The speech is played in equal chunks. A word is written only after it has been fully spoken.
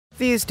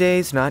These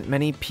days, not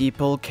many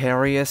people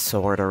carry a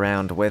sword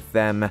around with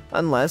them,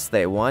 unless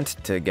they want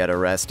to get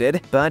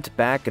arrested, but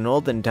back in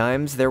olden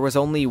times there was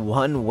only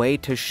one way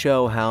to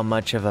show how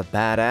much of a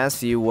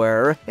badass you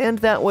were, and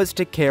that was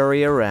to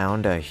carry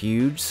around a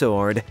huge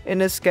sword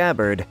in a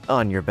scabbard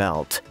on your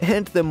belt.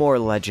 And the more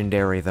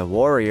legendary the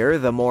warrior,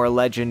 the more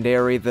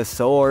legendary the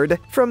sword.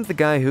 From the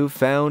guy who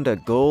found a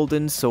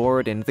golden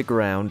sword in the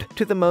ground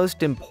to the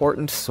most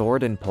important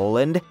sword in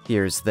Poland,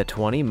 here's the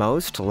 20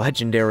 most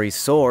legendary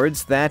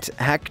swords that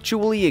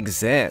actually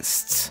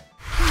exists.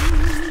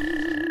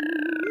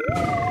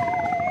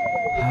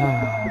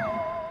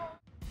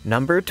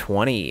 Number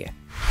 20.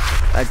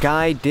 A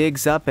guy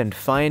digs up and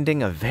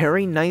finding a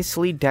very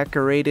nicely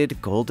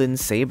decorated golden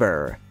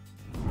saber.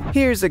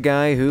 Here's a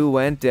guy who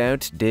went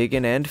out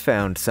digging and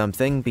found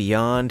something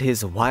beyond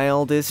his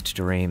wildest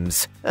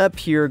dreams. A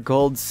pure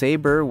gold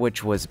saber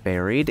which was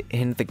buried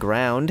in the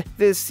ground.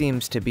 This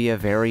seems to be a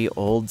very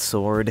old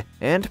sword,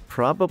 and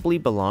probably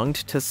belonged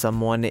to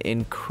someone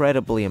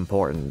incredibly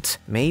important,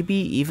 maybe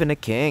even a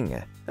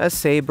king. A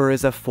saber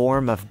is a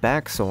form of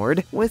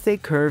backsword with a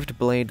curved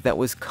blade that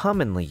was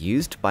commonly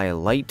used by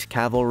light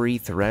cavalry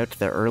throughout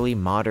the early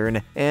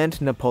modern and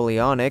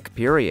Napoleonic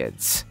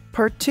periods,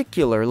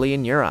 particularly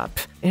in Europe.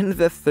 In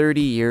the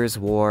 30 Years'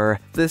 War,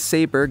 the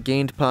saber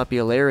gained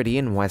popularity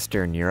in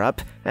Western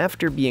Europe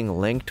after being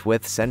linked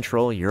with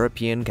Central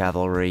European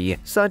cavalry,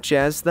 such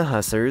as the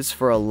hussars,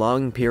 for a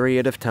long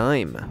period of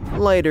time.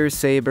 Lighter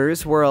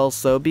sabers were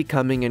also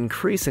becoming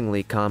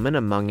increasingly common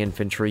among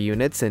infantry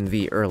units in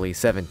the early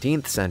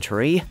 17th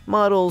century.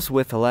 Models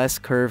with less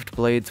curved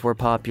blades were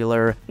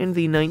popular in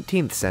the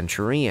 19th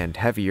century, and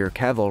heavier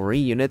cavalry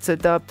units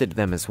adopted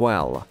them as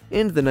well.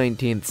 In the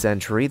 19th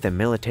century, the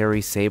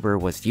military saber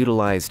was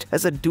utilized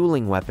as a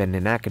dueling weapon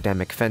in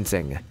academic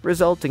fencing,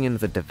 resulting in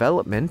the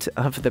development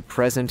of the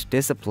present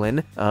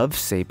discipline of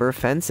saber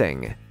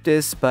fencing.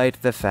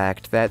 Despite the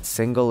fact that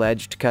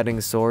single-edged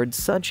cutting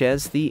swords such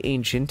as the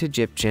ancient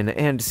Egyptian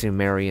and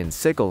Sumerian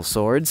sickle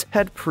swords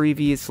had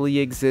previously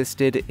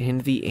existed in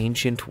the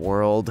ancient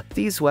world,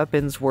 these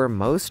weapons were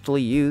mostly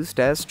used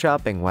as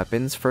chopping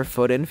weapons for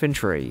foot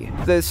infantry.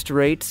 The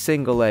straight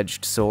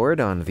single-edged sword,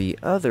 on the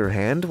other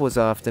hand, was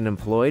often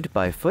employed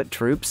by foot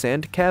troops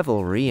and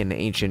cavalry in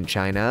ancient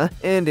China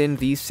and in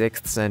the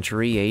 6th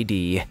century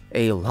AD.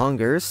 A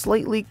longer,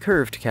 slightly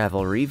curved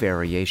cavalry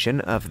variation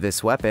of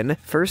this weapon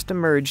first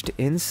emerged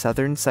in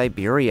southern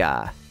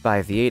Siberia.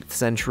 By the 8th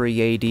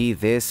century AD,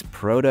 this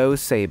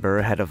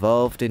proto-saber had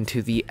evolved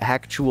into the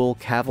actual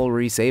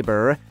cavalry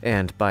saber,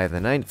 and by the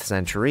 9th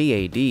century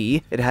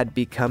AD, it had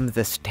become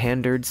the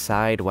standard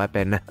side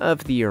weapon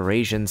of the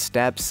Eurasian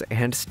steppes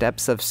and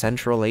steppes of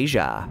Central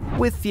Asia.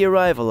 With the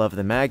arrival of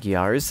the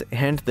Magyars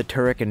and the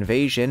Turkic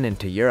invasion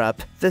into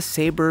Europe, the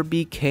saber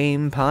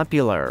became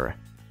popular.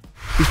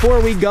 Before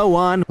we go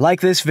on,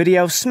 like this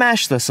video,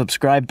 smash the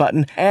subscribe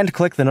button, and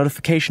click the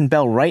notification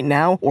bell right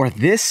now, or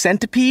this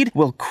centipede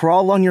will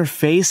crawl on your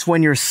face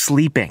when you're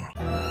sleeping.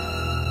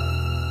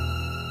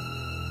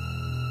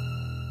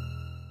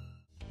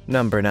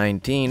 Number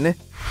 19.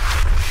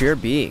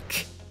 Scabbard.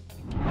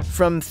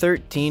 From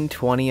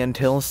 1320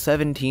 until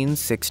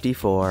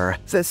 1764,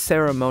 the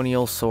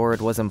ceremonial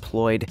sword was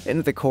employed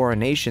in the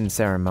coronation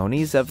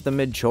ceremonies of the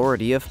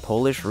majority of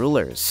Polish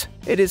rulers.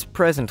 It is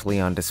presently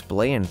on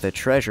display in the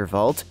treasure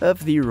vault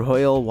of the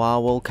Royal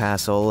Wawel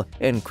Castle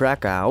in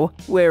Krakow,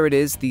 where it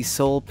is the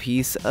sole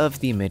piece of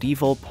the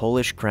medieval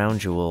Polish crown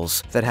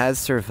jewels that has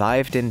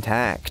survived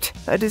intact.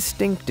 A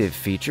distinctive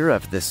feature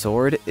of the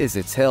sword is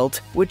its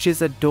hilt, which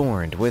is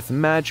adorned with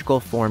magical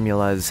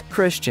formulas,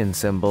 Christian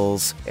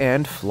symbols,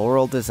 and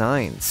floral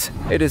designs.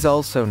 It is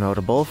also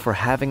notable for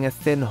having a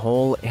thin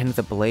hole in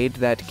the blade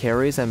that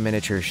carries a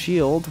miniature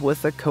shield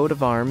with a coat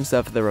of arms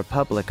of the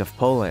Republic of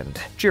Poland.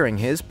 During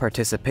his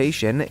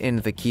participation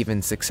in the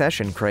Kievan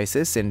succession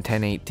crisis in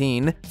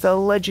 1018, the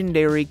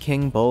legendary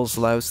King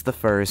Boleslaus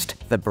I,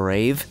 the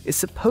Brave, is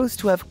supposed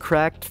to have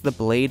cracked the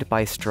blade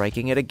by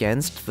striking it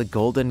against the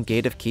Golden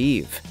Gate of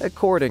Kiev,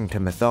 according to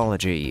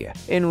mythology.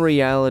 In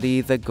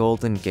reality, the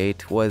Golden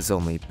Gate was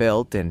only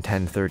built in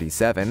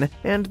 1037,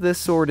 and the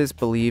sword is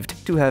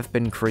believed to have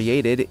been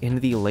created in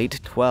the late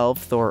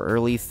 12th or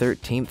early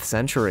 13th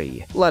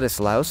century.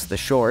 Ladislaus the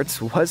Short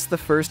was the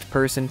first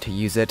person to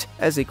use it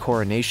as a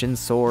coronation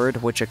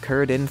sword, which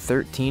occurred in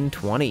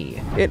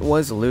 1320. It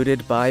was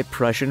looted by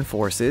Prussian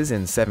forces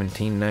in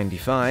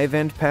 1795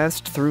 and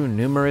passed through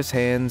numerous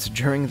hands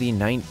during the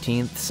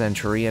 19th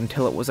century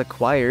until it was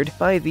acquired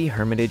by the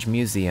Hermitage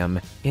Museum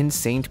in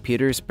St.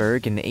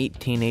 Petersburg in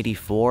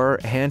 1884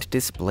 and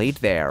displayed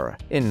there.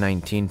 In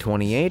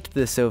 1928,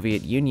 the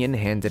Soviet Union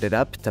handed it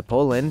up to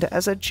Poland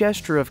as a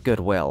gesture of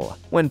goodwill.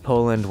 When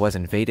Poland was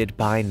invaded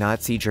by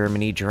Nazi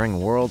Germany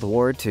during World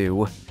War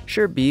II,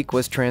 Scabbard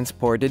was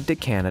transported to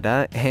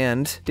Canada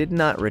and did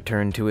not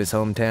return to his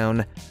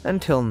hometown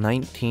until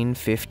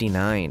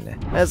 1959.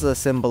 As a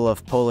symbol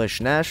of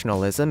Polish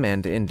nationalism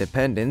and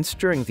independence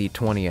during the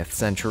 20th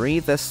century,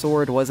 the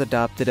sword was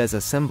adopted as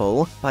a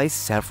symbol by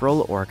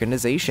several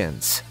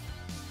organizations.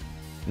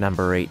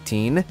 Number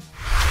 18.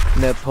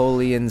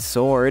 Napoleon's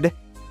sword.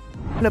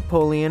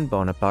 Napoleon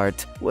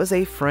Bonaparte was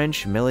a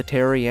French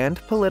military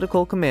and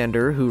political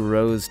commander who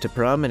rose to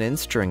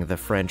prominence during the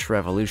French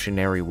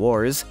Revolutionary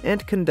Wars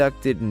and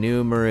conducted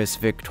numerous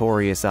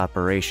victorious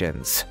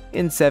operations.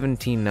 In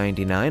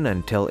 1799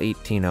 until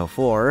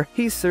 1804,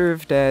 he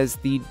served as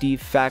the de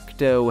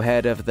facto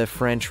head of the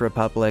French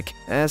Republic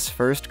as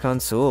First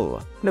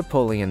Consul.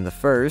 Napoleon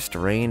I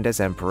reigned as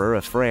Emperor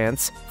of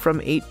France from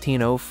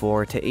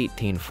 1804 to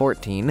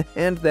 1814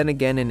 and then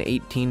again in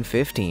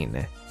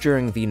 1815.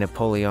 During the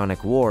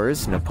Napoleonic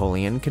Wars,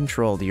 Napoleon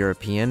controlled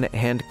European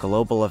and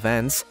global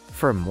events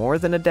for more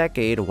than a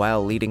decade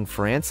while leading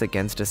France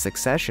against a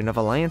succession of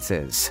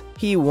alliances.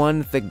 He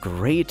won the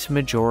great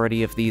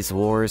majority of these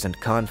wars and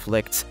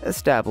conflicts,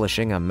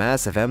 establishing a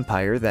massive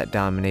empire that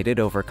dominated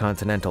over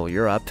continental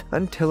Europe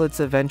until its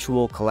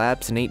eventual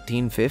collapse in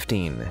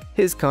 1815.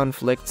 His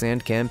conflicts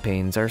and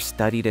campaigns are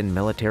studied in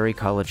military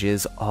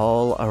colleges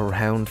all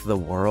around the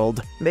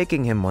world,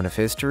 making him one of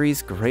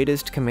history's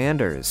greatest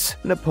commanders.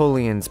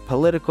 Napoleon's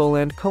political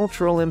and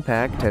cultural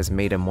impact has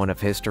made him one of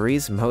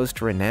history's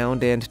most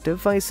renowned and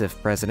divisive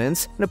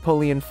presidents.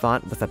 Napoleon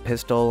fought with a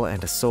pistol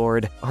and a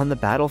sword on the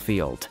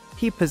battlefield.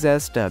 He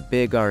possessed a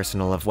big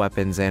arsenal of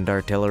weapons and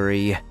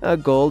artillery. A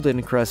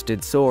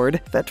gold-encrusted sword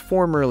that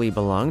formerly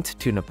belonged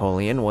to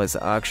Napoleon was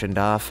auctioned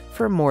off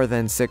for more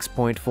than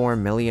 $6.4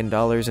 million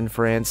in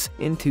France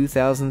in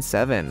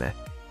 2007.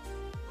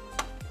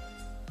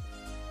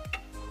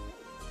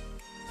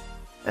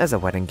 As a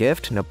wedding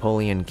gift,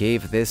 Napoleon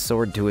gave this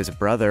sword to his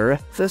brother.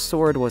 The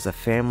sword was a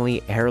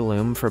family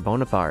heirloom for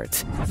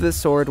Bonaparte. The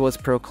sword was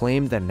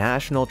proclaimed the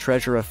national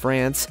treasure of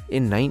France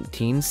in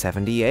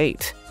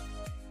 1978.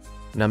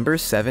 Number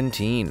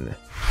 17.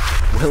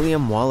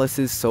 William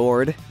Wallace's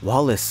sword,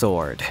 Wallace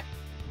Sword.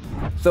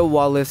 The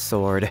Wallace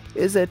sword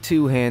is a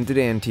two-handed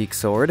antique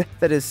sword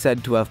that is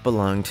said to have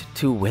belonged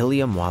to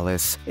William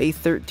Wallace, a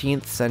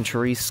 13th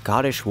century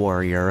Scottish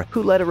warrior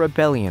who led a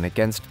rebellion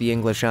against the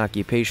English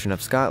occupation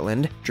of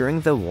Scotland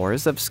during the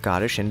Wars of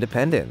Scottish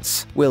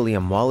Independence.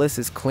 William Wallace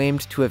is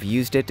claimed to have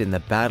used it in the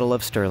Battle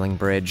of Stirling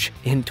Bridge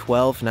in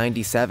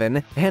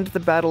 1297 and the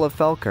Battle of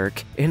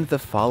Falkirk in the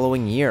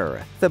following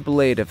year. The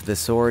blade of the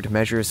sword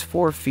measures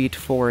 4 feet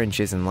 4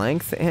 inches in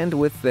length and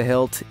with the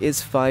hilt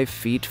is 5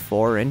 feet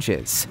 4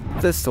 inches.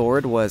 The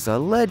sword was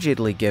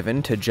allegedly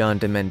given to John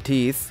de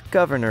Menteith,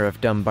 governor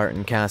of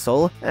Dumbarton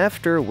Castle,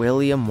 after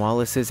William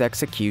Wallace's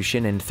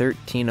execution in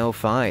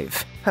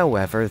 1305.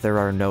 However, there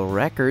are no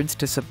records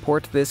to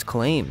support this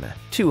claim.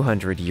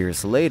 200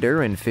 years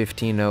later, in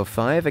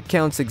 1505,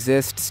 accounts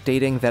exist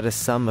stating that a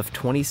sum of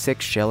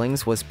 26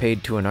 shillings was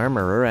paid to an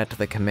armorer at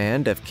the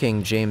command of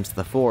King James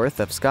IV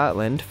of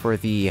Scotland for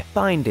the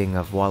binding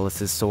of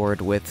Wallace's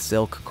sword with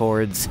silk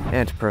cords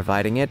and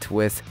providing it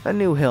with a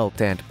new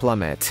hilt and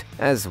plummet,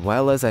 as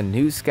well as a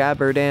new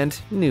scabbard and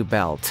new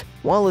belt.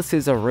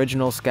 Wallace's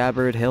original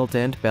scabbard, hilt,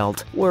 and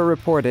belt were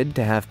reported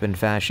to have been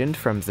fashioned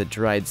from the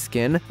dried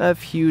skin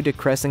of Hugh de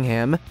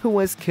Cressingham, who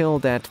was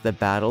killed at the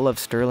Battle of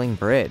Stirling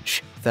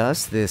Bridge.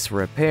 Thus, this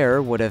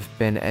repair would have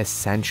been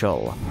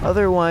essential.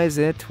 Otherwise,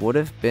 it would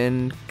have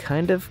been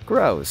kind of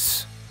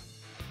gross.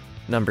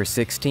 Number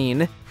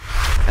 16.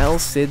 El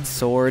Cid's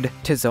sword,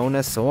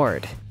 Tizona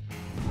sword.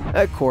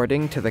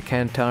 According to the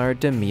Cantar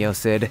de Mio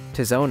Cid,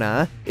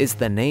 Tizona is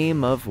the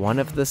name of one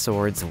of the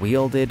swords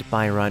wielded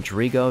by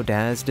Rodrigo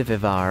das de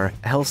Vivar,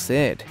 El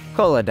Cid.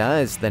 Colada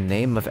is the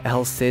name of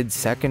El Cid's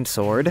second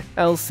sword.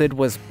 El Cid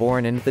was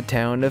born in the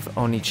town of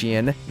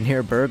Onichian,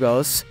 near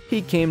Burgos.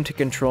 He came to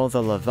control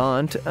the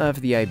Levant of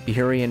the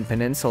Iberian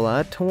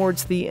Peninsula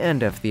towards the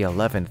end of the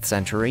 11th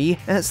century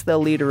as the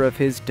leader of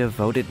his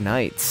devoted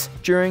knights.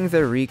 During the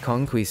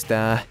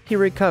Reconquista, he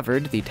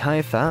recovered the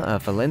Taifa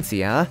of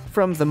Valencia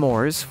from the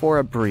Moors for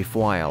a brief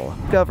while,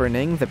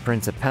 governing the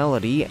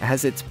principality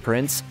as its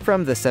prince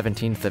from the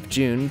 17th of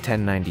June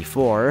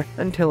 1094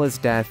 until his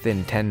death in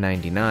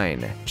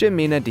 1099.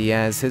 Jimena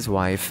Diaz, his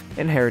wife,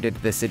 inherited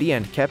the city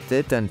and kept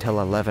it until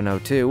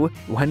 1102,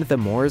 when the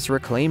Moors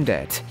reclaimed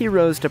it. He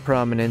rose to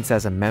prominence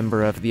as a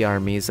member of the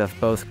armies of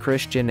both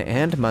Christian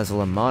and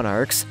Muslim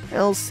monarchs.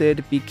 El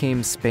Cid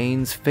became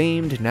Spain's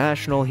famed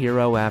national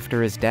hero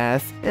after his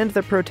death, and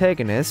the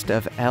protagonist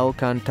of El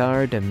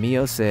Cantar de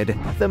Mio Cid,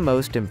 the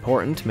most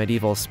important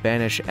medieval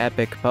Spanish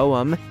epic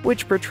poem,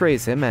 which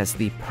portrays him as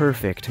the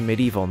perfect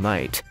medieval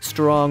knight.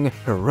 Strong,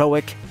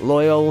 heroic,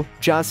 loyal,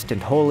 just,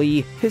 and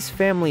holy, his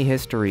family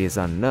history is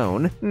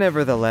unknown.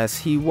 Nevertheless,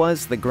 he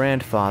was the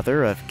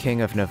grandfather of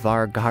King of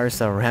Navarre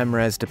Garza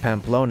Ramírez de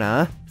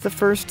Pamplona, the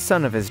first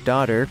son of his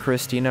daughter,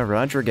 Cristina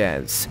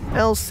Rodriguez.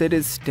 El Cid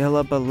is still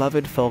a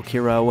beloved folk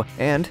hero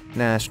and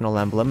national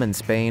emblem in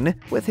Spain,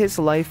 with his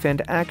life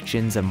and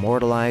actions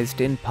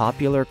immortalized in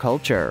popular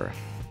culture.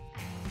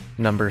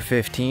 Number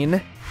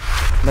 15.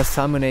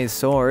 Masamune's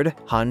sword,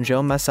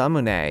 Hanjo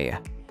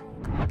Masamune.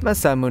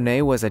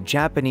 Masamune was a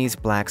Japanese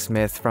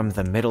blacksmith from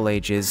the Middle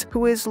Ages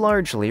who is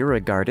largely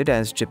regarded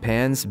as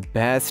Japan's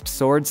best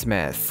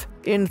swordsmith.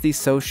 In the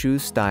Soshu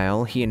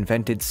style, he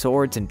invented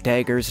swords and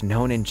daggers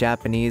known in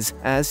Japanese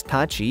as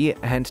tachi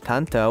and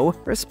tanto,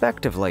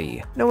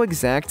 respectively. No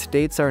exact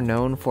dates are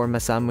known for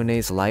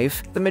Masamune's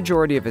life. The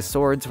majority of his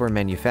swords were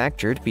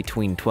manufactured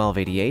between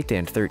 1288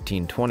 and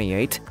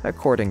 1328,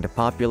 according to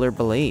popular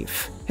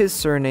belief. His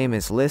surname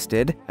is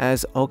listed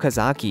as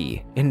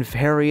Okazaki in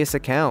various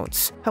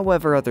accounts.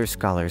 However, other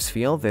scholars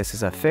feel this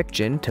is a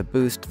fiction to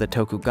boost the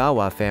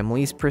Tokugawa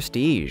family's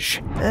prestige.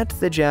 At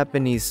the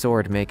Japanese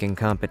sword-making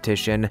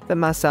competition, the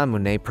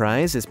Masamune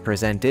Prize is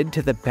presented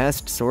to the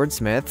best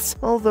swordsmiths.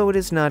 Although it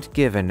is not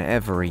given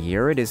every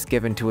year, it is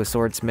given to a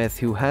swordsmith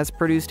who has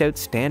produced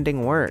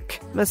outstanding work.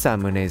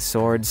 Masamune's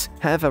swords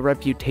have a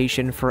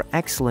reputation for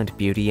excellent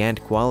beauty and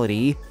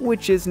quality,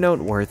 which is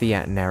noteworthy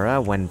at an era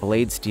when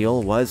blade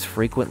steel was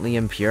frequently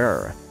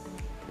impure.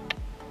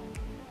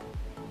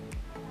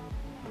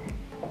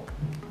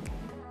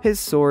 His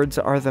swords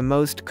are the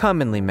most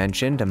commonly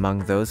mentioned among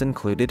those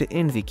included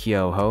in the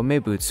Kyoho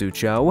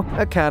Meibutsucho,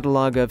 a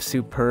catalog of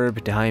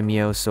superb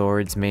daimyo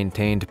swords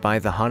maintained by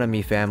the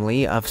Hanami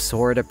family of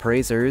sword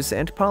appraisers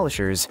and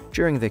polishers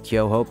during the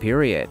Kyoho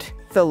period.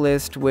 The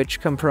list, which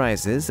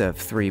comprises of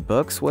 3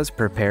 books, was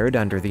prepared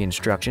under the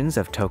instructions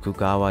of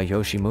Tokugawa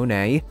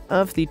Yoshimune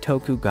of the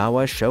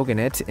Tokugawa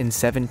shogunate in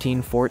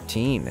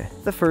 1714.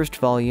 The first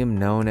volume,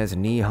 known as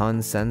Nihon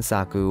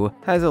Sensaku,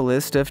 has a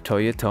list of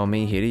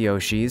Toyotomi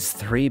Hideyoshi's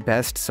 3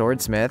 best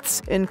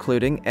swordsmiths,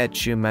 including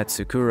Echu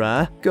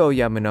Matsukura, Go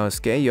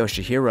Yamunosuke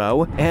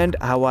Yoshihiro, and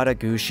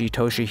Awaraguchi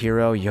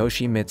Toshihiro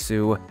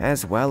Yoshimitsu,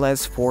 as well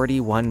as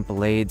 41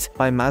 blades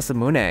by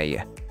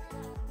Masamune.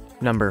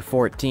 Number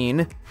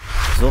 14.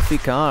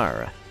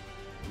 Zulfikar.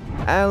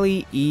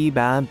 Ali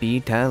ibn Abi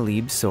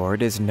Talib's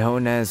sword is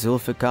known as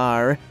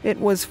Zulfikar. It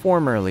was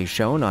formerly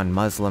shown on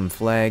Muslim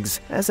flags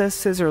as a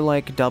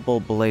scissor-like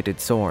double-bladed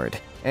sword,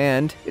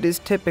 and it is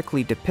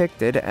typically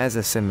depicted as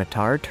a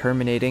scimitar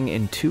terminating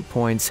in 2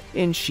 points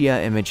in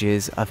Shia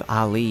images of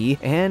Ali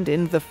and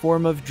in the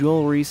form of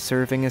jewelry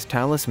serving as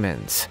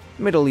talismans.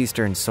 Middle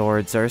Eastern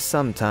swords are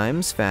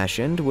sometimes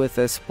fashioned with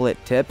a split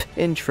tip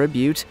in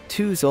tribute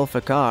to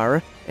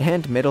Zulfikar,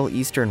 and Middle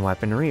Eastern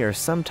weaponry are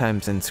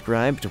sometimes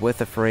inscribed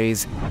with a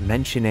phrase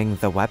mentioning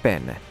the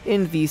weapon.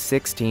 In the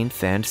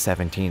 16th and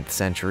 17th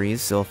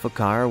centuries,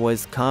 Zulfikar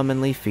was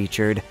commonly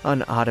featured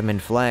on Ottoman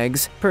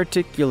flags,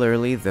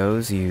 particularly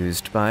those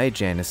used by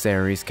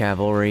Janissaries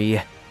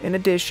cavalry. In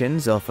addition,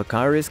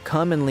 Zulfikar is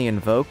commonly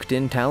invoked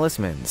in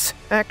talismans.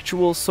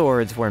 Actual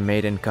swords were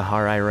made in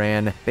Kahar,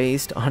 Iran,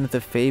 based on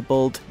the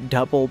fabled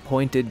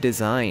double-pointed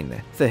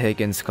design. The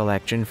Higgins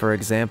collection, for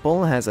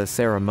example, has a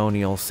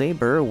ceremonial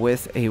saber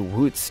with a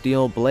woot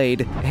steel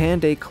blade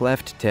and a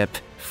cleft tip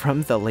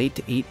from the late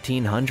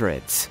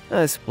 1800s.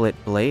 A split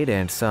blade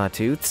and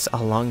sawtooths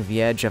along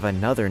the edge of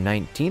another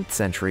 19th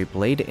century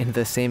blade in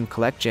the same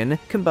collection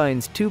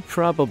combines 2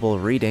 probable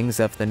readings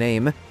of the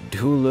name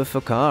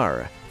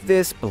Zulfikar.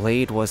 This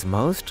blade was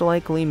most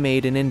likely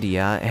made in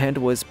India and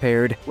was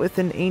paired with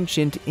an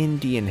ancient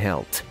Indian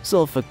hilt.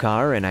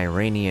 Zulfikar, an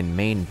Iranian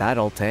main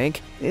battle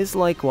tank, is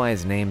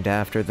likewise named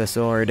after the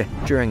sword.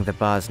 During the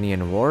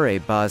Bosnian War, a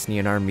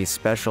Bosnian Army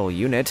special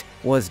unit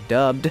was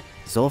dubbed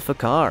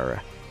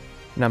Zulfikar.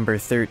 Number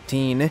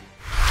 13.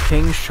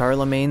 King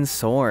Charlemagne's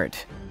sword.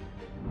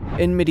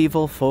 In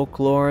medieval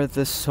folklore,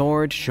 the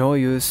sword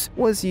joyeuse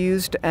was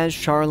used as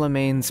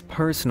Charlemagne's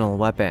personal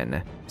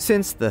weapon.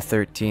 Since the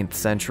 13th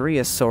century,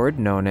 a sword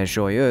known as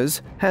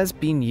joyeuse has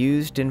been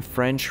used in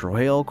French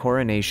royal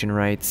coronation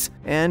rites,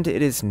 and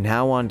it is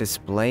now on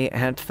display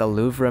at the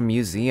Louvre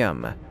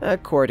Museum.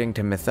 According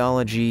to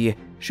mythology,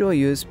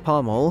 Joyeuse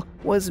pommel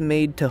was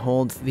made to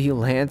hold the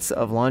Lance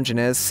of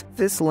Longinus.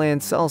 This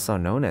lance, also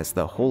known as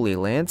the Holy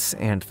Lance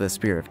and the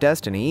Spear of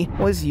Destiny,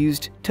 was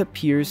used to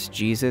pierce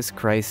Jesus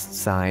Christ's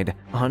side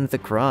on the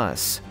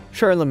cross.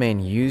 Charlemagne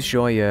used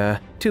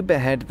Joyeuse to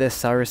behead the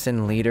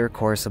Saracen leader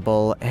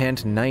Corsible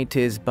and knight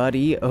his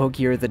buddy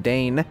Ogier the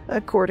Dane,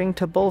 according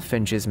to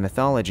Bulfinch's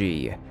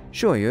mythology.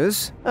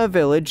 Joyeuse, a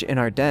village in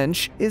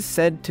Ardennes, is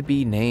said to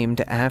be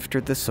named after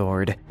the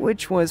sword,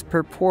 which was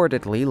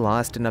purportedly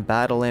lost in a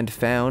battle and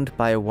found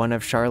by one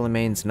of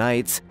Charlemagne's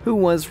knights, who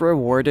was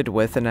rewarded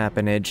with an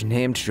appanage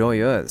named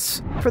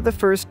Joyeuse. For the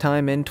first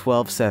time in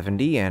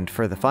 1270 and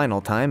for the final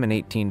time in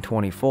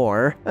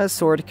 1824, a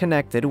sword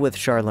connected with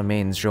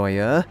Charlemagne's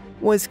Joyeuse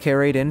was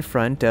carried in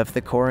front of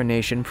the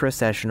coronation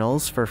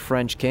processionals for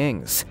French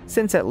kings.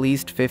 Since at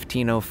least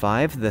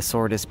 1505, the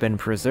sword has been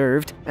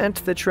preserved at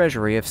the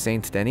treasury of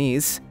Saint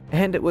Denis,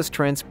 and it was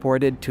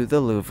transported to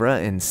the Louvre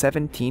in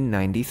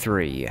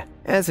 1793.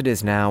 As it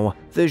is now,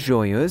 the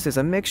joyeuse is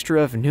a mixture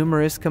of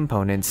numerous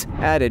components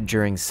added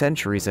during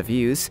centuries of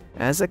use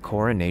as a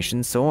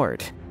coronation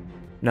sword.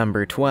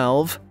 Number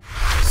 12.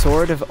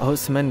 Sword of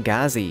Osman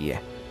Ghazi.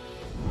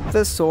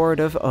 The Sword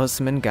of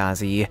Osman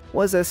Ghazi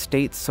was a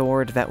state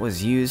sword that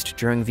was used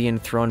during the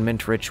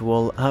enthronement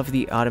ritual of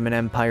the Ottoman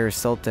Empire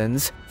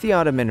sultans. The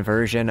Ottoman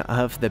version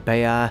of the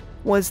Bay'ah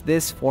was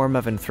this form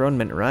of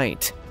enthronement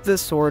rite. The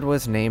sword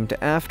was named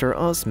after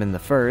Osman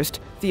I,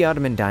 the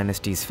Ottoman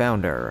dynasty's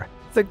founder.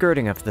 The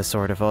girding of the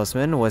Sword of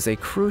Osman was a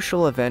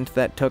crucial event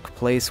that took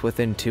place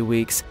within 2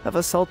 weeks of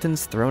a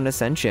sultan's throne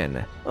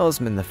ascension.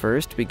 Osman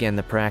I began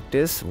the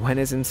practice when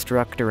his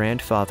instructor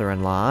and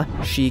father-in-law,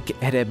 Sheikh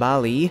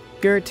Edebali,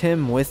 girt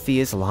him with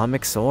the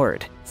Islamic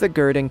sword. The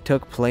girding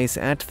took place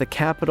at the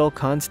capital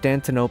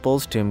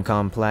Constantinople's tomb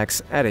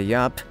complex at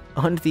Ayap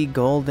on the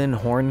Golden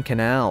Horn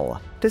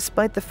Canal.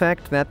 Despite the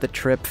fact that the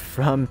trip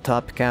from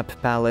Topkap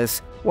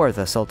Palace, where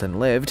the Sultan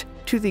lived,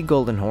 to the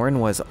Golden Horn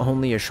was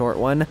only a short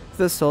one,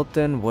 the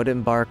Sultan would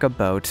embark a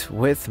boat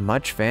with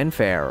much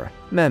fanfare.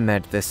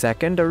 Mehmed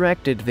II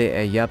erected the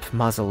Ayap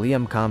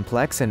Mausoleum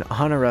complex in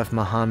honor of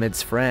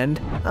Muhammad's friend,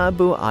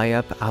 Abu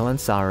Ayyub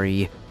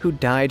al-Ansari, who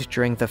died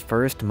during the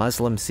first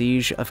Muslim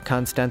siege of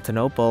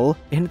Constantinople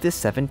in the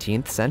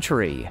 17th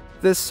century.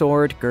 The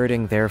sword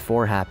girding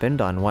therefore happened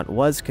on what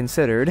was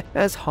considered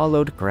as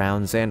hallowed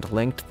grounds and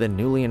linked the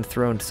newly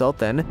enthroned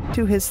Sultan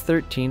to his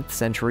 13th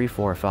century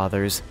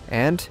forefathers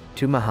and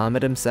to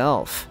Muhammad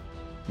himself.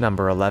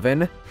 Number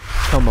 11.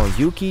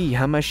 Tomoyuki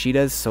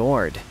Yamashita's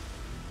sword.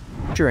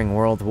 During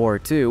World War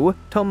II,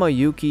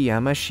 Tomoyuki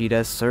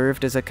Yamashita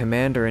served as a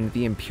commander in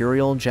the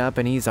Imperial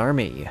Japanese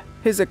Army.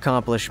 His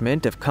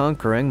accomplishment of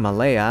conquering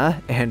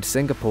Malaya and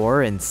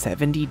Singapore in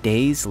 70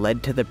 days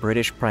led to the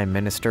British Prime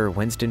Minister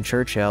Winston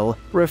Churchill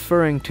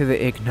referring to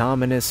the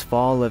ignominious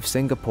fall of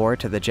Singapore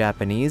to the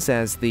Japanese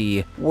as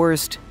the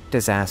worst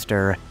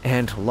disaster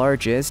and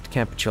largest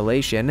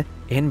capitulation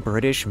in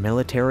British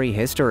military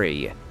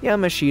history.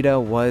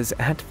 Yamashita was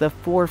at the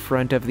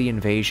forefront of the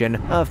invasion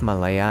of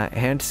Malaya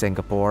and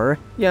Singapore.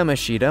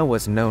 Yamashita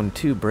was known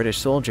to British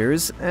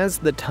soldiers as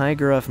the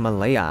Tiger of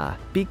Malaya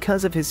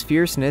because of his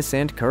fierceness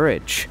and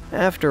courage.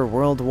 After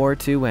World War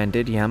II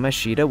ended,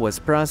 Yamashita was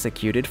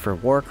prosecuted for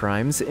war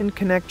crimes in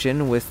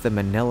connection with the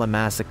Manila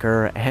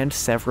Massacre and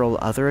several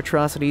other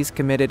atrocities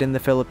committed in the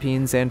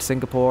Philippines and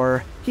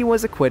Singapore. He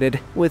was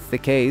acquitted. With the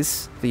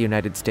case, the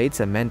United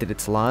States amended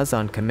its laws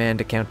on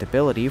command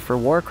accountability for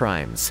war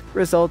crimes,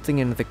 resulting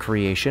in the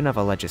creation of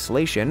a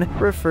legislation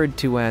referred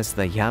to as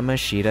the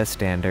Yamashita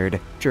Standard.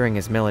 During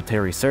his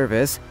military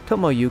service,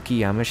 Tomoyuki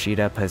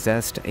Yamashita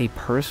possessed a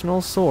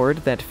personal sword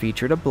that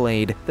featured a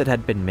blade that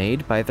had been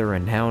made by the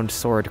renowned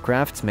sword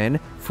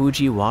craftsman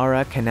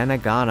Fujiwara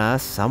Kananagana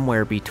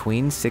somewhere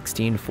between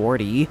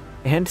 1640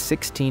 and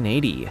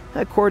 1680,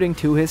 according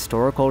to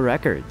historical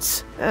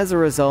records. As a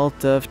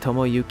result of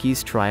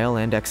Tomoyuki's trial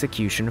and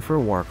execution for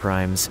war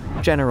crimes,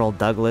 General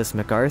Douglas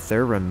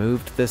MacArthur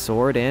removed the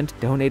sword and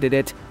donated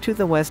it to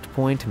the West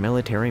Point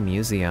Military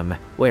Museum,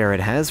 where it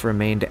has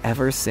remained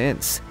ever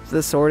since.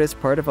 The sword is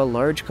part of a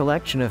large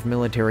collection of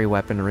military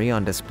weaponry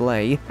on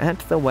display at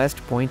the West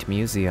Point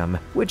Museum,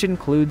 which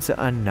includes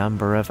a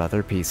number of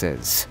other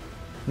pieces.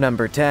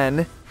 Number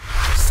 10.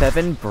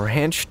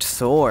 Seven-branched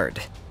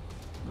sword.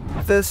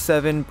 The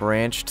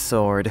seven-branched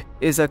sword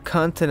is a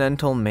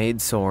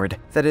continental-made sword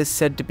that is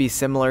said to be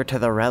similar to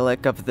the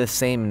relic of the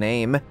same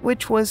name,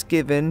 which was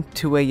given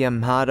to a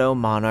Yamato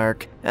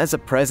monarch as a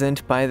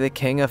present by the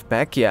king of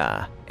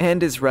Baekje,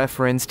 and is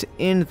referenced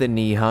in the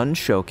Nihon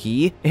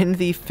Shoki in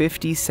the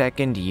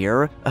 52nd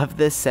year of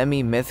the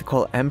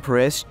semi-mythical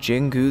Empress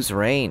Jingu's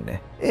reign.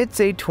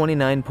 It's a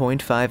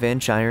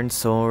 29.5-inch iron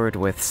sword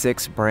with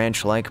 6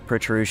 branch-like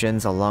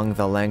protrusions along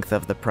the length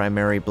of the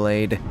primary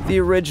blade. The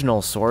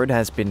original sword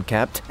has been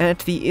kept at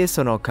the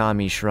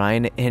Isonokami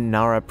Shrine in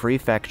Nara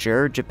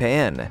Prefecture,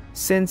 Japan,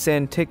 since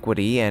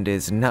antiquity and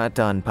is not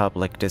on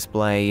public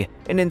display.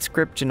 An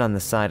inscription on the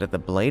side of the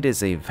blade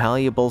is a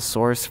valuable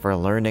source for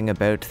learning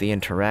about the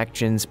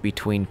interactions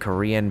between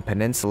Korean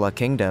peninsula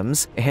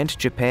kingdoms and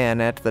Japan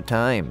at the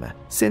time.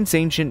 Since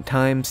ancient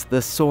times,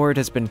 the sword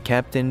has been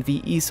kept in the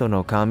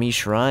Isonokami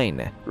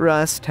Shrine.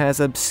 Rust has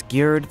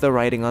obscured the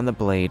writing on the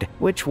blade,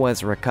 which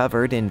was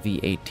recovered in the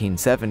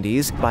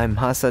 1870s by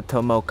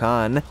Masatomo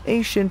Kan,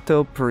 a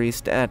Shinto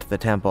priest at the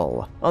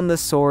temple. On the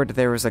sword,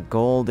 there is a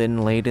gold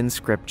inlaid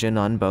inscription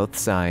on both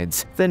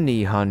sides. The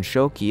Nihon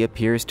Shoki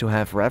appears to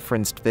have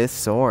referenced this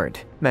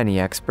sword.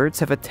 Many experts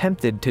have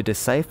attempted to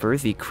decipher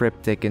the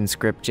cryptic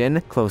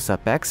inscription.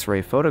 Close-up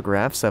X-ray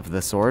photographs of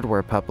the sword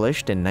were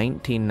published in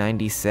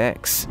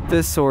 1996.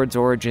 The sword's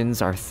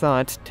origins are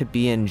thought to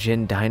be in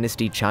Jin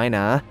Dynasty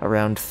China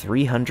around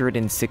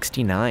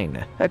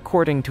 369,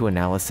 according to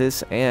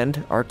analysis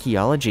and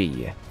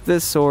archaeology.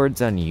 The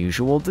sword's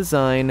unusual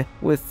design,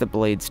 with the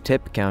blade's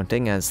tip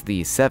counting as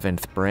the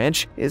 7th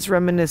branch, is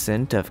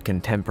reminiscent of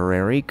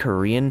contemporary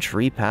Korean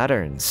tree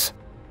patterns.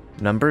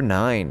 Number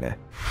 9.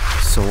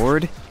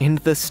 Sword in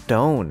the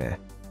Stone.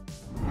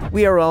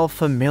 We are all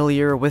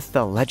familiar with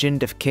the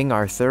legend of King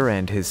Arthur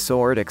and his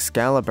sword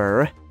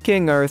Excalibur.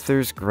 King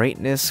Arthur's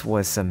greatness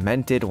was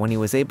cemented when he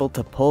was able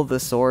to pull the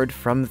sword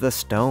from the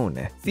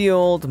stone. The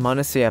old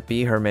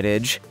Montesiepi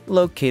Hermitage,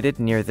 located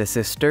near the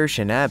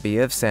Cistercian Abbey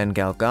of San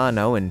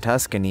Galgano in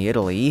Tuscany,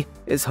 Italy,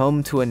 is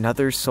home to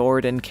another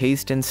sword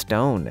encased in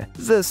stone,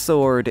 the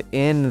sword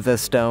in the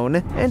stone,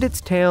 and its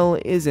tale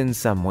is in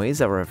some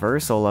ways a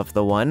reversal of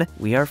the one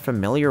we are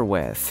familiar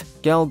with.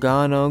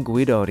 Galgano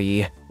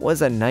Guidori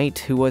was a knight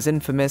who was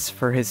infamous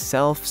for his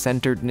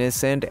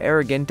self-centeredness and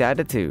arrogant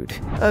attitude.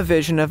 A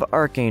vision of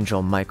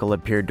Archangel Michael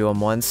appeared to him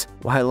once,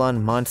 while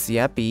on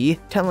Montesiepi,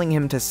 telling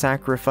him to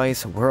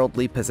sacrifice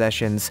worldly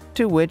possessions,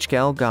 to which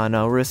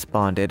Galgano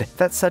responded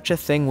that such a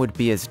thing would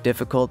be as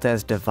difficult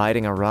as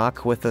dividing a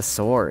rock with a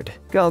sword.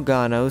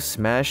 Galgano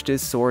smashed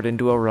his sword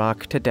into a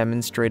rock to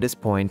demonstrate his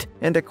point,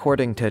 and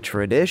according to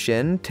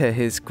tradition, to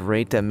his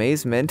great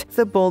amazement,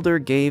 the boulder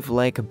gave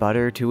like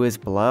butter to his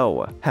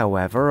blow.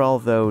 However,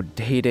 although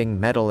dating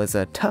metal is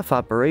a tough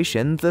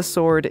operation, the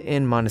sword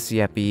in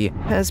Montesiepi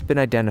has been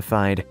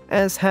identified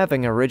as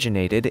having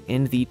originated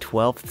in the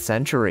 12th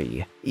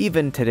century.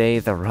 Even today,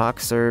 the rock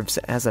serves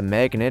as a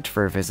magnet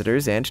for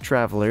visitors and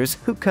travelers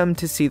who come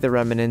to see the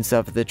remnants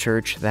of the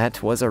church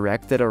that was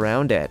erected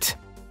around it.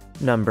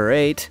 Number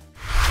 8.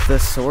 The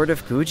Sword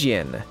of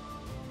Gujian.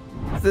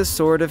 The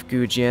Sword of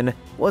Gujian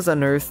was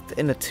unearthed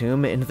in a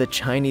tomb in the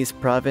Chinese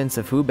province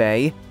of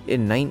Hubei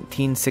in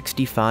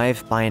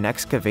 1965 by an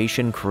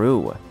excavation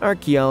crew.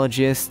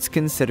 Archaeologists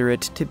consider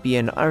it to be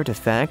an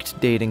artifact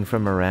dating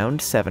from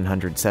around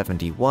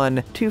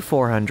 771 to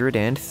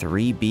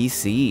 403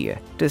 BC.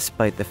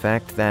 Despite the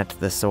fact that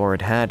the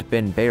sword had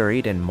been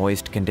buried in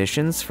moist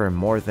conditions for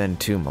more than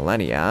 2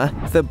 millennia,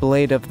 the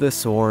blade of the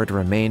sword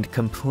remained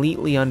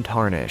completely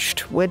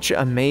untarnished, which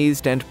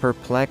amazed and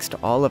perplexed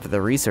all of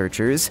the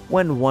researchers.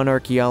 When one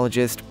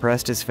archaeologist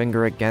pressed his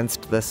finger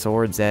against the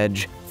sword's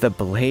edge, the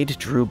blade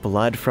drew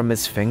blood from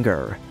his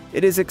finger.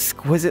 It is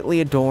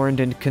exquisitely adorned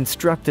and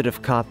constructed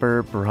of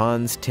copper,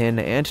 bronze, tin,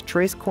 and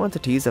trace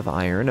quantities of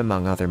iron,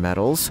 among other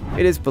metals.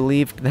 It is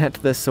believed that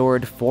the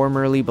sword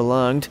formerly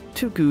belonged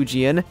to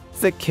Gujian,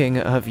 the king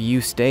of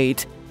Yu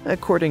State,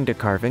 according to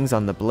carvings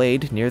on the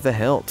blade near the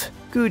hilt.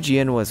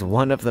 Gujian was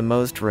one of the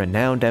most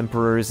renowned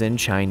emperors in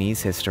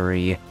Chinese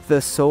history.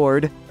 The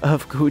Sword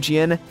of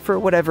Gujian, for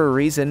whatever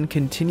reason,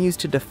 continues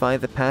to defy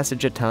the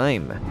passage of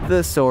time.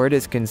 The sword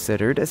is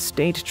considered a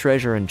state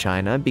treasure in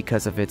China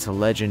because of its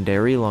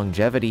legendary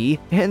longevity,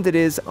 and it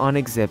is on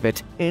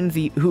exhibit in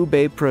the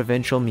Hubei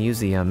Provincial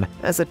Museum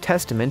as a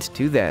testament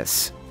to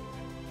this.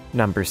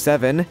 Number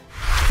 7.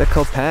 The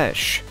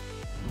Khopesh.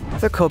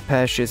 The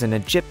khopesh is an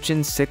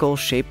Egyptian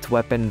sickle-shaped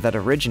weapon that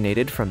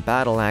originated from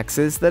battle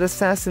axes that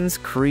Assassin's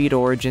Creed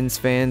Origins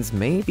fans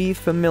may be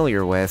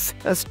familiar with.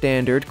 A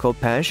standard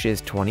khopesh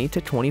is 20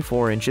 to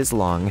 24 inches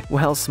long,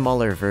 while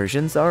smaller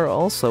versions are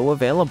also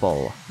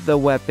available. The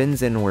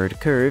weapon's inward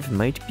curve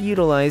might be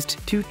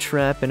utilized to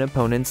trap an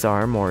opponent's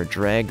arm or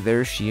drag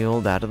their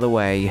shield out of the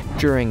way.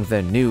 During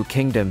the New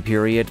Kingdom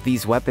period,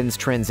 these weapons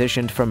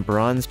transitioned from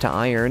bronze to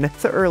iron.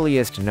 The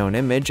earliest known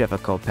image of a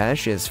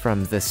khopesh is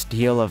from the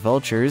Stele of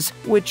Vultures,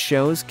 which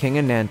shows King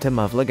Anantam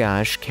of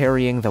Lagash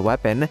carrying the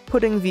weapon,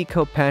 putting the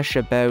khopesh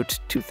about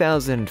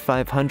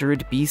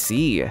 2500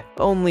 BC.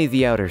 Only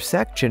the outer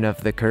section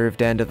of the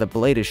curved end of the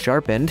blade is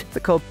sharpened. The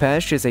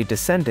khopesh is a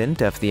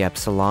descendant of the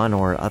epsilon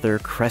or other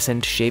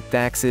crescent-shaped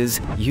axes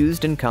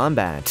used in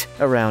combat.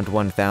 Around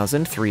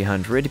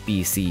 1300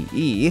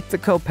 BCE, the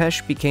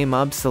khopesh became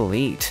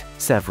obsolete.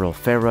 Several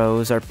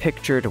pharaohs are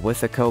pictured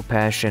with a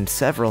khopesh, and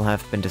several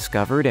have been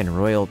discovered in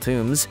royal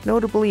tombs,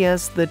 notably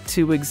as the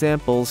 2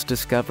 examples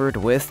discovered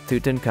with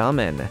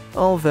Tutankhamun.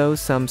 Although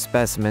some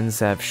specimens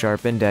have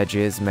sharpened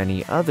edges,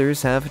 many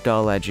others have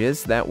dull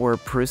edges that were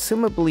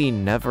presumably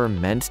never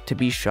meant to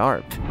be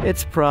sharp.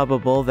 It's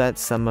probable that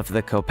some of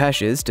the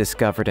khopeshes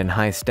discovered in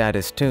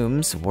high-status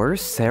tombs were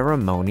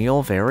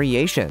ceremonial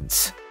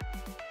variations.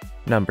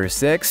 Number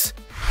 6.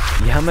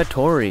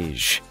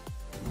 Yamatorij.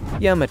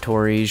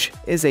 Yamatorij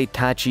is a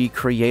tachi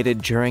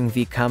created during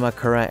the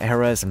Kamakura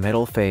era's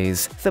middle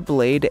phase. The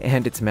blade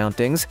and its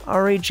mountings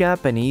are a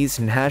Japanese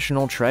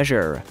national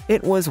treasure.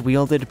 It was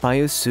wielded by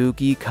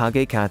Usugi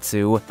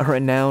Kagekatsu, a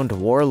renowned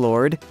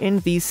warlord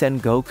in the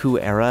Sengoku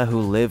era who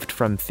lived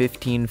from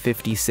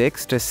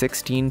 1556 to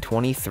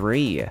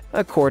 1623.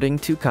 According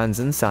to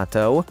Kanzen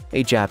Sato,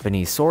 a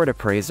Japanese sword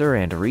appraiser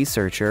and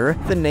researcher,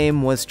 the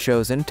name was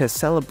chosen to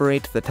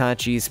celebrate the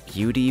tachi's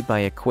beauty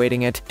by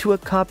equating it to a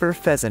copper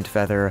pheasant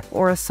feather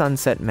or a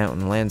sunset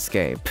mountain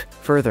landscape.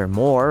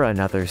 Furthermore,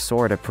 another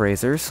sword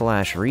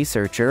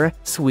appraiser/researcher,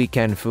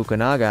 Suiken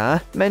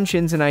Fukunaga,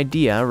 mentions an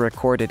idea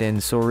recorded in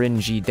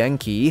Sorinji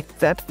Denki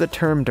that the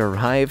term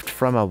derived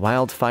from a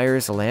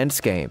wildfire's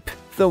landscape.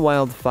 The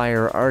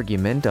wildfire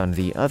argument, on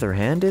the other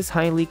hand, is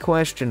highly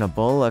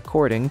questionable.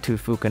 According to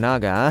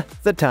Fukunaga,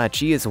 the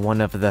tachi is one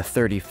of the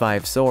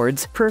 35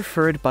 swords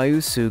preferred by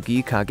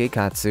Usugi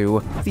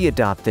Kagekatsu, the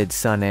adopted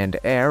son and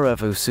heir of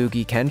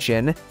Usugi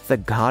Kenshin, the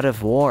god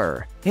of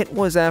war. It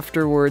was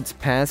afterwards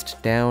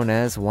passed down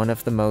as one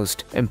of the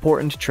most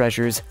important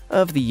treasures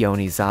of the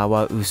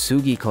Yonizawa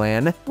Usugi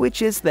clan,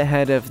 which is the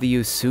head of the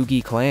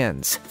Usugi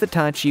clans. The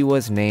tachi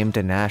was named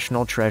a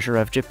national treasure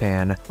of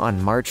Japan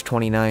on March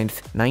 29,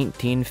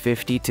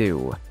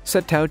 1952.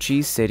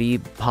 Satouchi City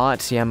bought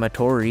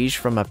Yamatorige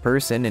from a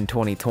person in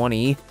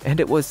 2020, and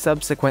it was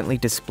subsequently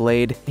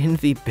displayed in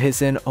the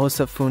Bizen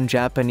Osafun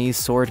Japanese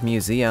Sword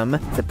Museum.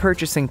 The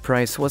purchasing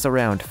price was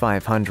around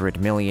 500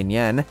 million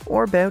yen,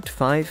 or about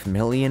 $5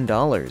 million.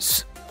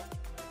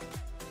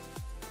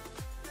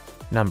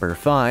 Number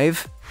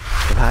 5.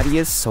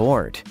 Gladius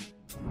Sword.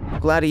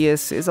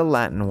 Gladius is a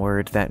Latin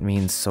word that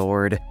means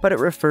sword, but it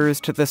refers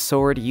to the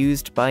sword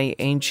used by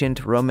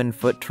ancient Roman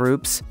foot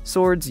troops.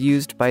 Swords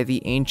used by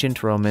the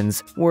ancient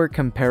Romans were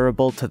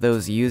comparable to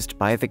those used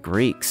by the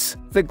Greeks.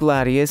 The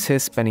gladius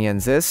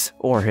hispaniensis,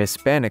 or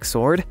Hispanic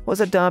sword,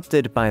 was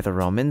adopted by the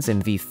Romans in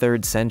the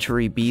 3rd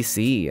century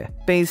BC,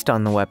 based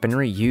on the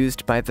weaponry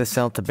used by the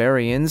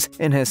Celtiberians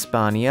in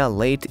Hispania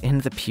late in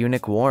the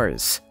Punic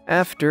Wars.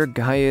 After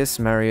Gaius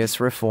Marius'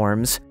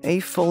 reforms, a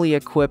fully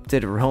equipped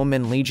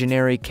Roman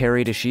legionary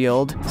carried a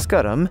shield,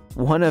 scutum,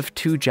 one of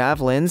 2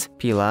 javelins,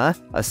 pila,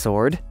 a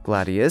sword,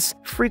 gladius,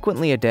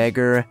 frequently a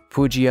dagger,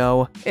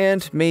 pugio,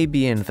 and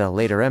maybe in the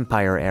later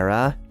Empire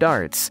era,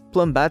 darts,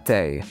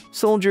 plumbate.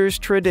 Soldiers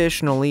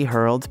traditionally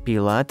hurled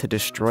pila to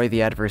destroy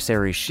the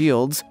adversary's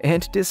shields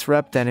and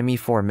disrupt enemy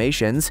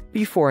formations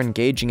before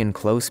engaging in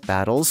close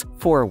battles,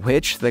 for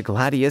which the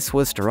gladius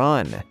was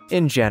drawn.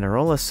 In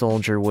general, a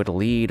soldier would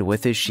lead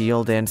with his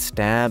shield and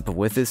stab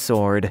with his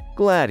sword.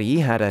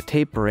 Gladi had a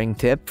tapering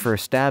tip for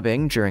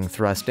stabbing during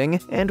thrusting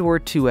and were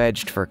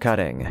two-edged for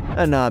cutting.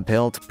 A knob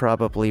hilt,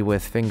 probably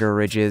with finger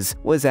ridges,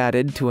 was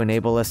added to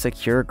enable a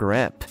secure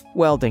grip.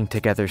 Welding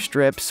together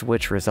strips,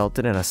 which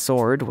resulted in a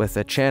sword with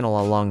a channel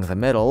along the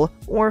middle,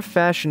 or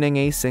fashioning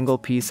a single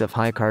piece of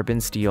high-carbon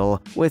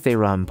steel with a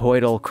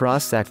rhomboidal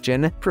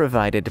cross-section,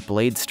 provided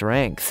blade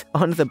strength.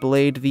 On the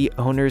blade, the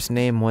owner's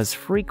name was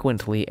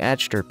frequently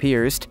etched or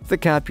pierced. The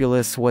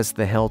capulus was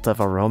the hilt of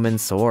a Roman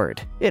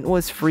sword. It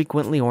was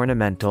frequently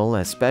ornamental,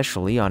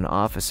 especially on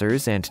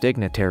officers' and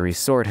dignitaries'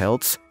 sword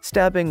hilts.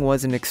 Stabbing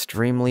was an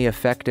extremely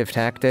effective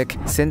tactic,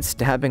 since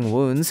stabbing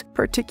wounds,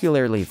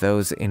 particularly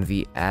those in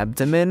the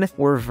abdomen,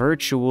 were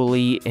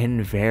virtually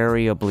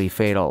invariably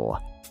fatal.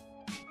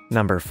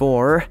 Number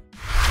 4.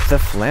 The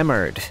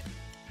Flammard.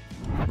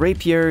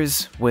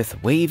 Rapiers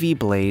with wavy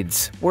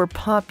blades were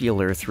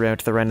popular throughout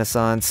the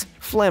Renaissance.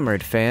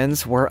 Flammard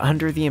fans were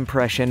under the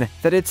impression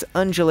that its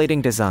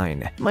undulating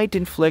design might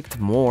inflict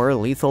more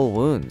lethal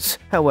wounds.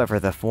 However,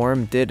 the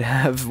form did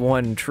have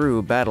one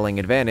true battling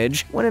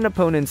advantage. When an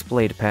opponent's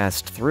blade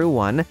passed through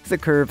one, the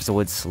curves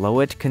would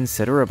slow it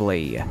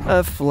considerably.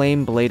 A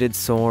flame-bladed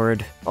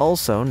sword,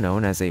 also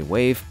known as a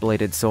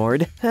wave-bladed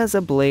sword, has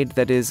a blade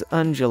that is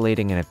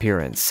undulating in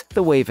appearance.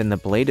 The wave in the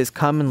blade is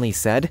commonly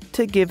said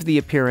to give the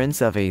appearance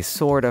of a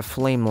sword of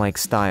flame-like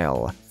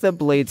style. The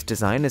blade's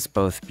design is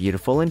both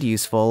beautiful and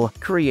useful,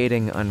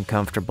 creating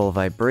uncomfortable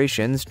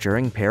vibrations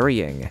during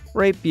parrying.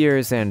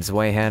 Rapiers and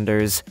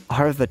Zweihanders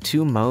are the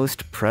 2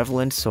 most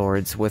prevalent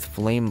swords with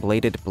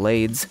flame-bladed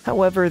blades.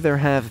 However, there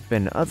have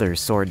been other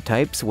sword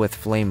types with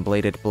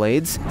flame-bladed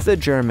blades. The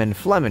German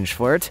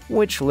Flammenschwert,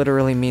 which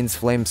literally means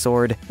flame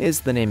sword, is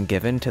the name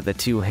given to the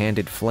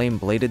 2-handed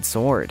flame-bladed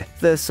sword.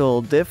 The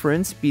sole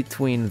difference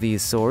between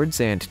these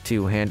swords and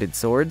 2-handed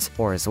swords,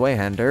 or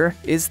Zweihander,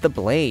 is the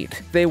blade.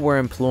 They were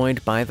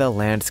employed by the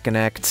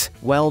Landsknechts,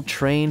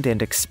 well-trained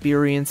and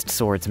experienced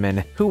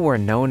swordsmen who were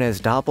known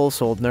as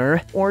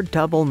Doppelsoldner or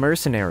double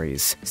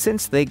mercenaries,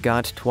 since they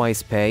got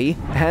twice pay,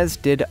 as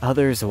did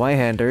other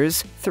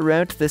Zweihanders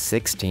throughout the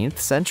 16th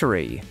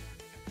century.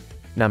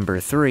 Number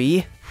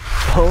 3.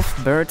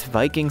 Ulfbert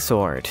Viking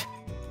Sword.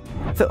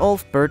 The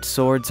Ulfbert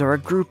swords are a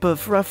group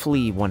of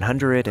roughly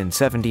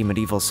 170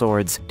 medieval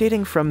swords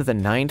dating from the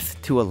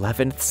 9th to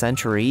 11th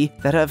century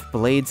that have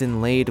blades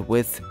inlaid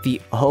with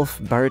the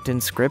Ulfbert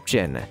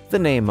inscription. The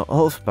name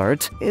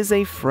Ulfbert is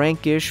a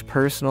Frankish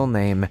personal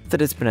name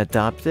that has been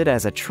adopted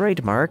as a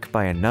trademark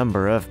by a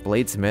number of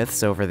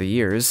bladesmiths over the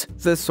years.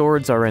 The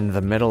swords are in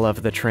the middle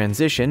of the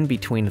transition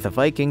between the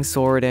Viking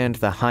sword and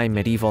the high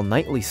medieval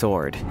knightly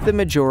sword. The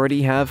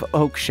majority have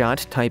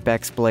oakshot Type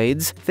X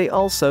blades. They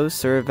also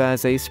serve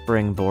as a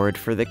springboard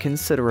for the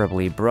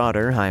considerably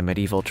broader high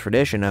medieval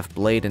tradition of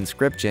blade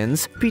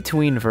inscriptions.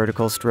 Between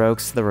vertical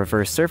strokes, the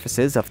reverse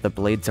surfaces of the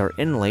blades are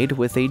inlaid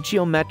with a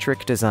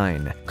geometric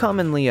design,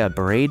 commonly a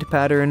braid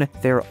pattern.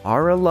 There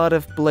are a lot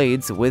of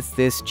blades with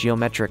this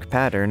geometric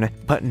pattern,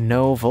 but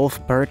no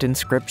Ulfbert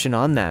inscription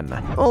on them.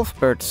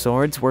 Ulfbert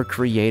swords were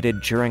created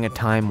during a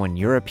time when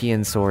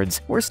European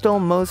swords were still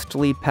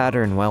mostly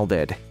pattern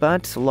welded,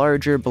 but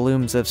larger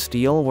blooms of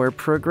steel were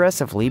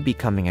progressively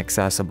becoming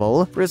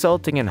accessible,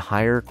 resulting in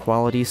higher quality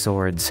quality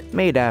swords,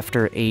 made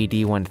after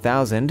AD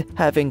 1000,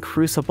 having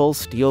crucible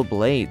steel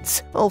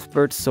blades.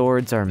 Ulfbert's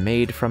swords are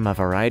made from a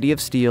variety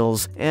of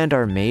steels and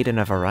are made in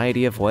a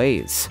variety of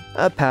ways.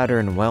 A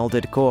pattern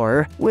welded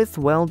core, with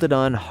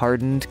welded-on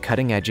hardened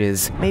cutting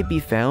edges, may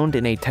be found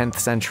in a 10th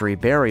century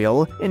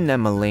burial in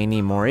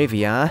Nemelany,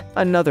 Moravia.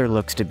 Another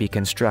looks to be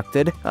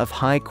constructed of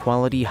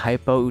high-quality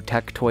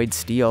hypoeutectoid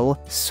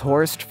steel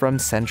sourced from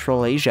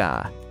Central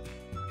Asia.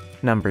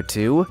 Number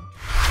 2.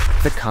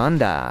 The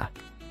Khanda.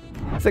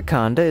 The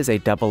Khanda is a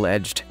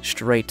double-edged,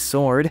 straight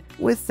sword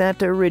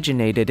that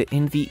originated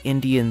in the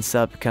Indian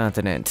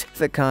subcontinent.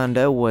 The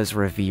Khanda was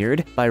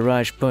revered by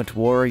Rajput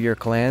warrior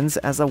clans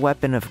as a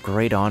weapon of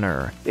great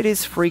honor. It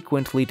is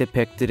frequently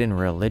depicted in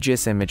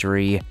religious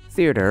imagery,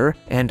 theater,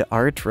 and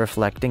art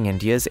reflecting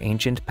India's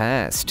ancient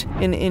past.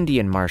 In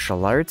Indian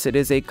martial arts, it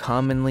is a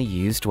commonly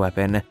used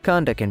weapon.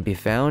 Khanda can be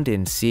found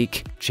in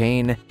Sikh,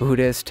 Jain,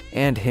 Buddhist,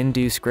 and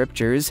Hindu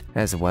scriptures,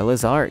 as well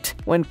as art.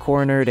 When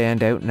cornered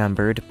and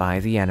outnumbered by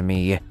the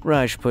enemy,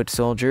 Rajput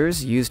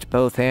soldiers used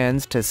both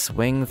hands to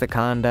swing the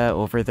Khanda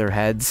over their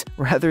heads.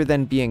 Rather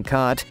than being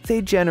caught,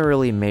 they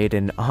generally made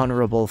an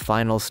honorable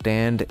final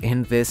stand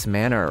in this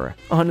manner.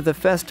 On the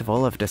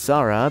festival of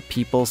Dasara,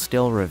 people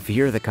still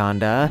revere the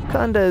Khanda.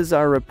 Khandas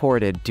are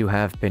reported to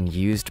have been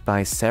used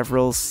by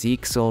several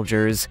Sikh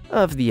soldiers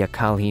of the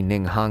Akali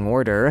Ninghang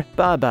order.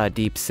 Baba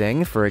Deep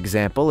Singh, for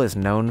example, is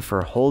known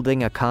for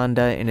holding a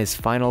Khanda in his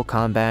final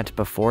combat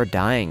before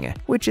dying,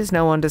 which is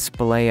now on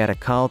display at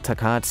Akal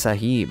Takht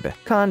Sahib.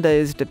 Khanda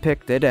is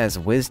depicted as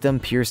wisdom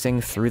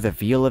piercing through the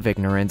veil of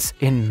ignorance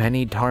in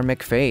many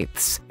dharmic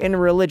faiths. In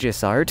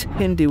religious art,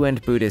 Hindu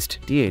and Buddhist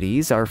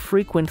deities are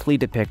frequently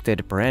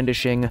depicted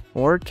brandishing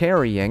or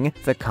carrying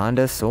the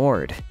Khanda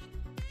sword.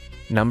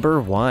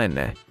 Number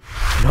 1.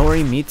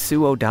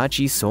 Norimitsu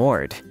Odachi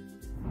Sword.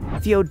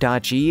 The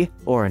odachi,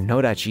 or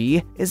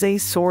nodachi, is a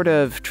sort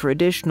of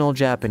traditional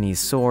Japanese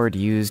sword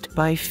used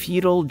by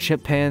feudal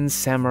Japan's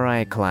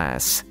samurai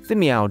class. The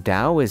Miao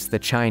Dao is the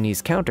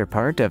Chinese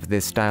counterpart of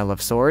this style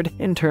of sword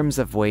in terms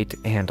of weight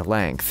and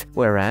length,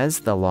 whereas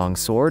the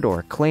longsword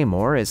or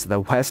claymore is the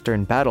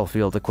Western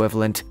battlefield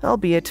equivalent,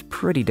 albeit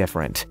pretty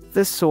different.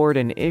 The sword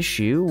in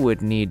issue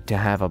would need to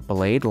have a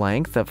blade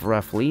length of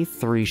roughly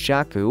 3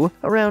 shaku,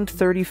 around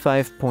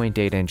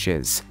 35.8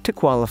 inches, to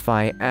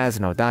qualify as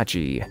an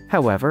odachi.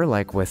 However,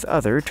 like with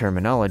other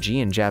terminology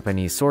in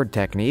Japanese sword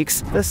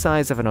techniques, the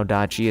size of an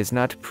odachi is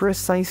not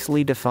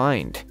precisely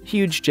defined.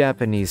 Huge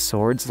Japanese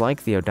swords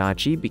like the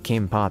odachi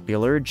became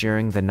popular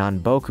during the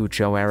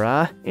Nanbokucho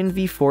era in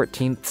the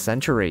 14th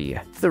century.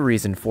 The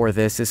reason for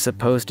this is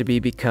supposed to be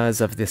because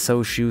of the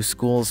Soshu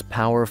school's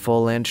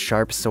powerful and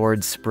sharp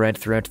swords spread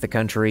throughout the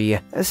country,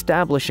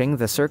 establishing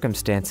the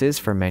circumstances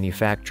for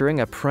manufacturing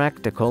a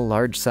practical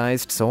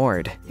large-sized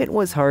sword. It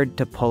was hard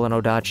to pull an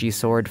odachi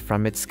sword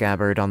from its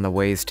scabbard on the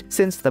waist,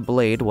 since the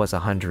blade was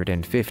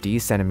 150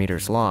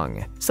 centimeters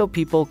long, so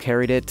people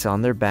carried it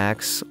on their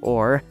backs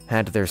or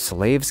had their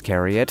slaves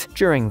carry it.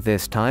 During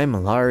this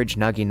time, large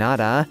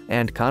naginata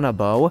and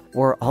kanabo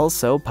were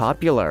also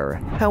popular.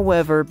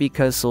 However,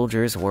 because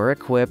soldiers were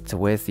equipped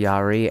with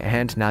yari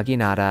and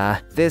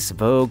naginata, this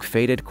vogue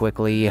faded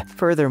quickly.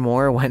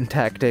 Furthermore, when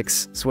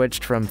tactics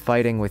switched from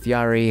fighting with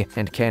yari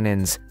and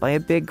cannons by a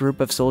big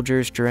group of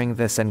soldiers during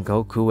the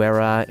Sengoku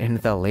era in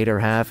the later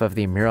half of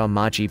the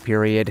Muromachi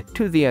period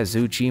to the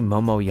Azuchi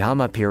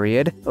Momoyama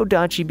period,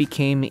 odachi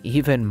became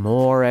even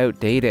more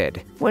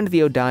outdated. When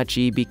the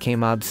odachi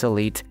became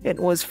obsolete, it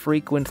was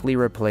frequently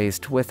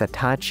replaced with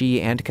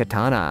itachi and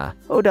katana.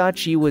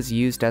 Odachi was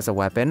used as a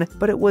weapon,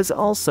 but it was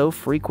also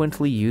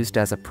frequently used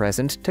as a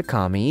present to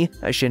kami,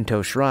 a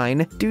Shinto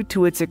shrine, due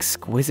to its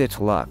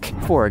exquisite look.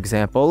 For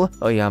example,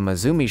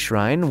 Oyamazumi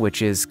Shrine,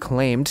 which is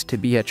claimed to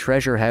be a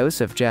treasure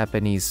house of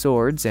Japanese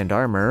swords and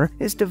armor,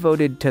 is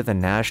devoted to the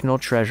national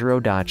treasure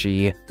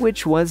odachi,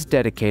 which was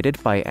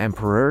dedicated by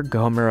Emperor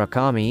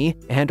Go-Murakami,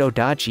 and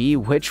odachi,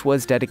 which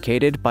was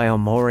dedicated by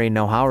Omori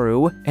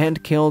Noharu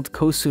and killed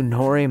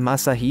Kosunori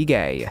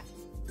Masahige.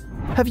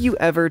 Have you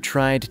ever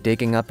tried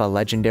digging up a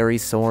legendary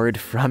sword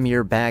from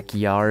your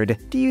backyard?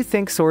 Do you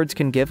think swords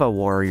can give a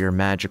warrior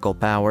magical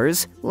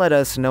powers? Let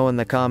us know in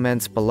the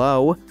comments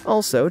below.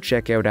 Also,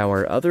 check out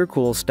our other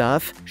cool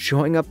stuff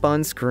showing up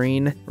on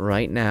screen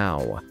right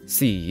now.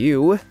 See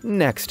you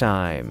next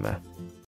time.